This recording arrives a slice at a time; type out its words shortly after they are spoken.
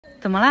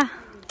怎么了？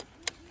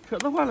车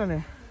子坏了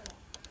呢。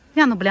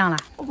亮都不亮了。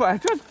我乖，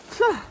这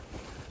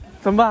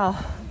怎么办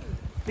啊？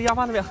离家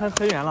坝那边很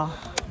远了。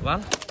完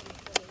了，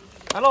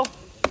来喽！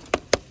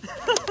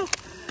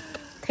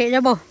推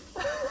着不？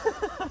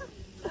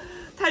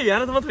太远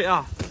了，怎么推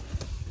啊？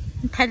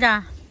你抬着。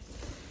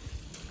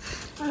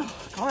哎呦，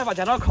刚才把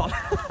驾照考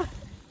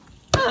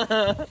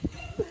了。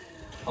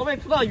我没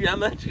知道远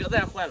门车子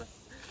也坏了。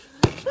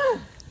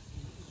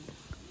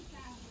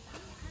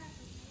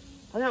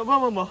哎呀，不，让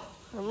我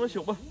们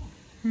修吧。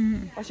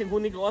嗯。啊，辛苦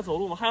你跟我走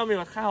路嘛，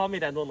还好没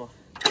带动呢。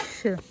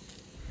是。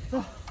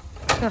走。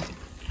走。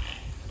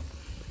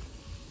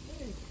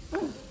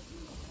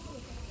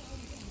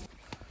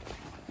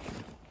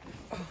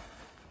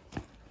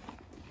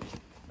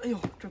哎呦，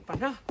这班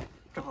长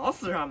正好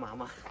4上码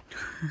嘛。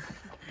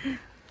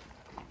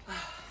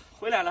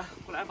回来了，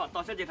把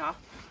倒车检查，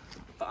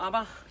帮阿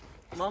爸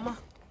忙吗？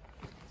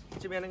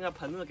这边那个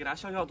盆子给它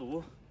消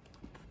毒，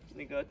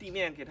那个地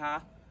面给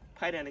它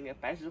拍点那个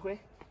白石灰。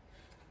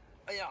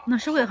哎呀，那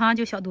石灰好像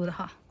就消毒的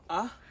哈。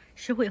啊？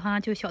石灰好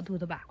像就消毒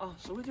的吧？啊，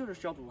石灰就是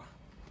消毒啊。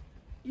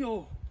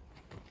哟，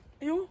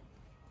哎呦，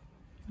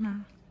那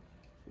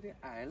有点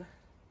矮了。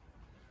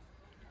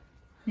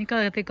你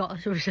哥也被搞了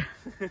是不是？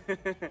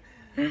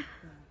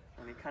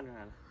我没看出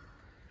来了。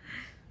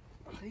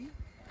嘿。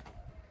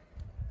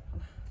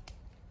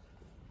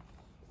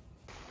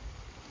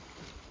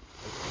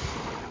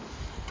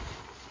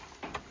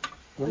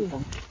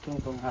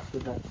中还是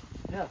在，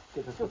哎呀，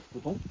这个就是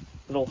中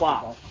融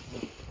化。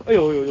哎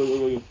呦，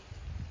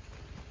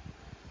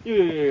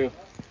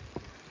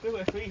这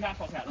回水一下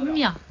烧开了。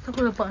呀，这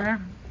会风儿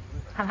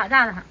啪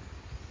炸的哈。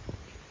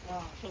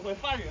啊，这会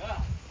发热。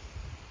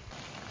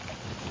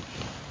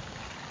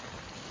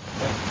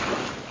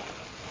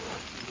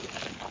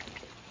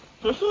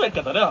这是会疙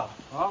瘩的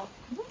啊？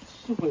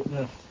是会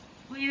的。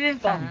我以为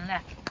翻了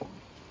嘞。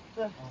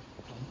对。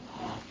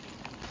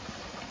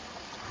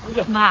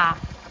妈。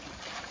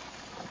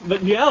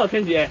远了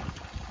天姐。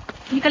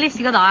你搁里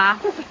洗个澡啊？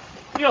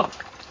哟。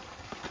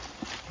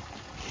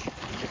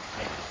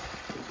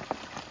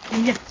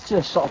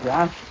这烧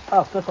碱还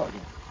要喝烧碱。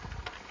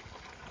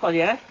烧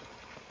碱？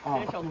啊。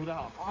消毒的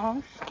哈。啊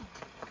是。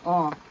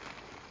啊。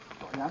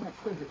烧碱的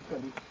确实这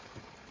里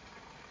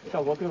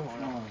效果更好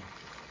了。嗯。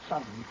上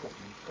面这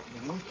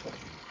能吃。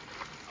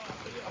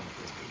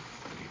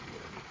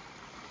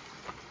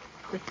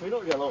这水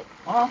都热喽。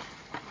啊。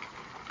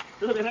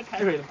这是变成开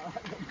水了。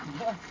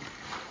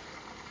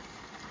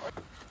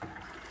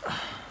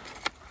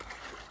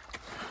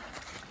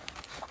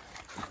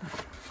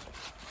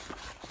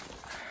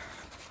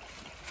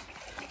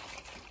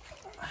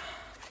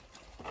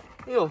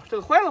哎呦，这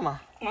个坏了吗？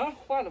啊，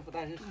坏了不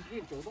但是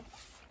你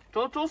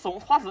周松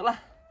滑死了，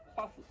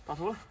滑死，打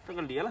头了，这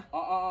个裂了。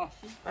啊，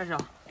但是啊，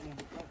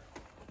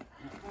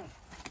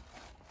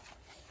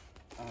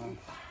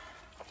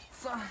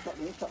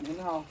小明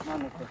的哈，那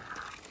是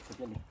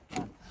这里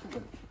啊，是这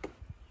里，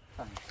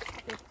上面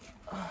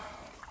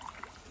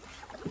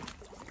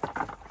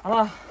好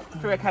了，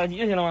这边开了机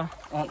就行了吗？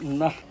啊，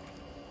那。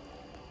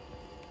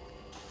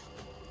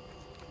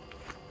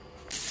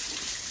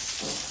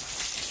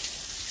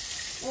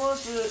我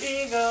是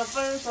一个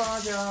粉刷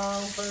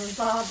匠，粉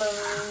刷本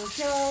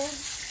枪，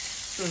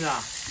是不是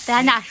啊？在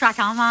俺家刷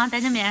厂房，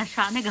在这边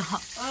刷那个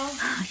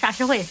刷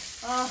石灰。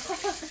啊！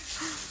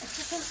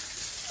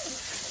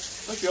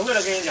我学会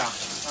了，跟你讲啊，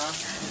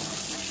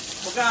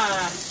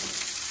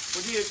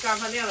不去干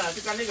饭店了，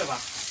就干这个吧，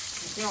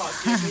挺好，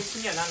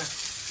挺简单的，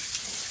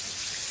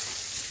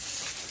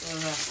是不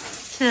是？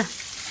是。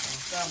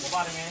在我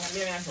爸这边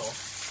练手，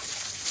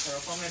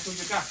方便出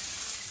去干。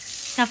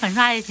像粉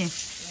刷也行。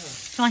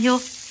装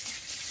修。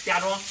加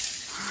装。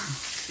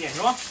点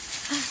装。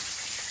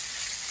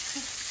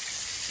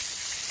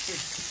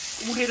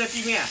乌黑的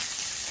地面，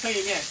喷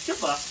一面就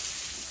粉。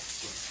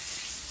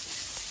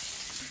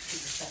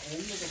那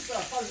个不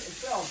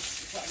要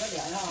甩在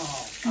脸上哈。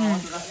甩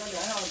在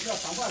脸上要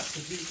赶快出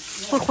去。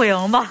会毁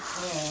容吧？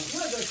那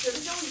个这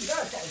里有一点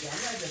烧碱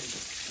在这里。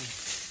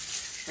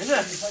没事。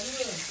它这个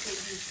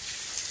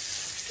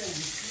这一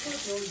洗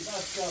就有一点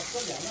要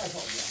喝2袋烧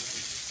碱。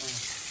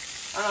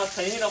按照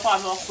陈毅的话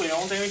说，毁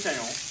容等于整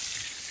容，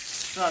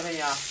知道这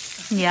样？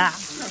你啊。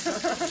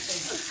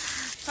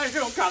但是这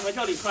种感和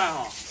效率快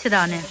哈。是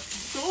的呢。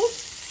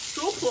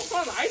手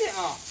放哪一点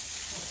啊？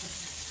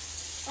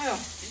哎呀，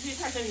机器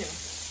太神奇了。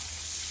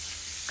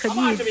俺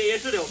妈这边也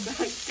知道，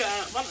跟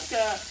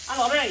俺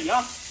老丈人一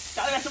样，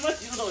家里面什么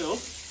机子都有。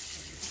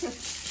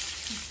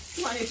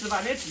晚点吃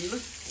饭，这机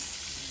子。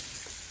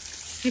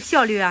有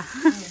效率啊。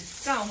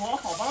干活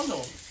好帮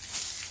手。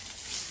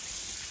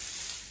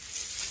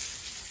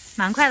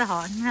蛮快的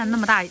哈，你看那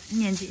么大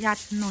面积呀，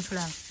弄出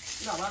来了。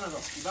1大半了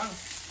都，一半了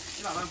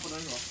，1大半不能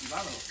说，1半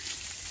了都。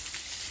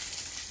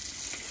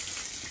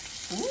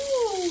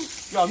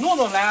要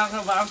弄来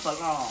可完粉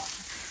了。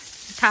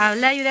它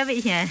来有点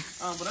危险。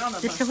啊，不能让它。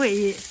这是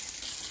会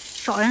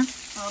烧人。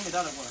啊，没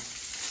带它过来。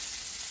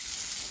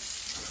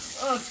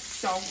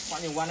想把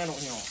你玩那东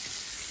西哦。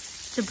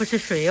这不是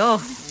水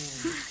哦，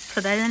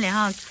涂在人脸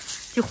上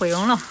就毁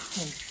容了。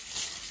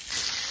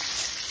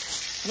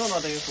弄到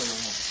等于不用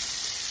哦，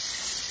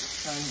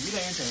一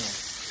等于真用，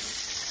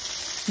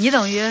一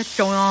等于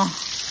中用。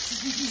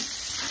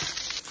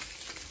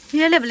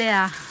你累不累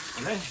啊？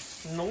累，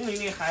农民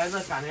的孩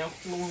子干的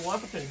农活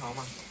不正常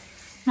吗？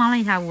忙了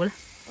一下午了。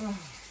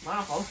马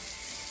上好了，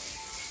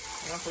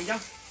我要回家。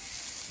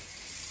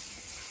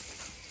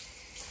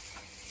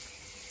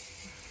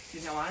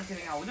今天晚上今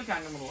天下午就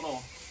干这么多了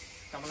哦，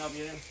干不了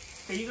别人。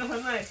这一个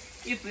盆子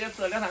一次也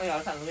吃了2、3个小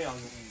时、3、4个小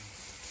时。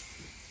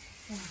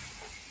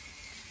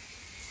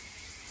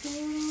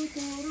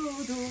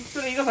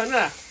这一个盆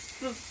子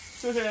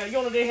就是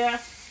用的这些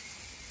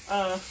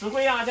石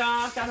灰啊，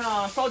加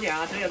上烧碱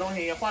啊这些东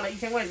西，花了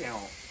1000块钱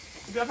哦。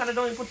你不要看这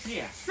东西不起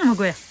眼，那么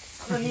贵？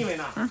那你以为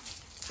呢？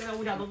现在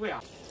物价多贵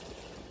啊！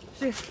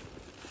这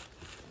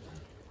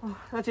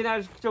那今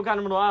天就干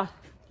这么多啊，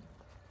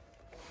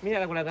明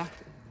天再过来干。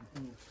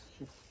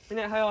明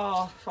天还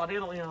要刷这些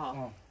东西哈。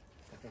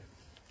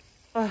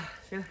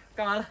行，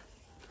干完了，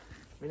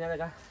明天再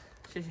干，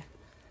谢谢。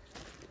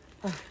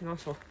你让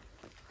手。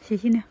洗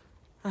洗呢？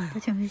把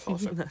清水洗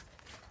洗。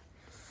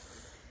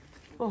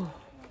哦，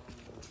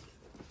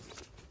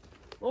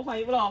我换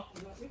衣服了。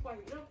没换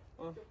衣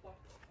服。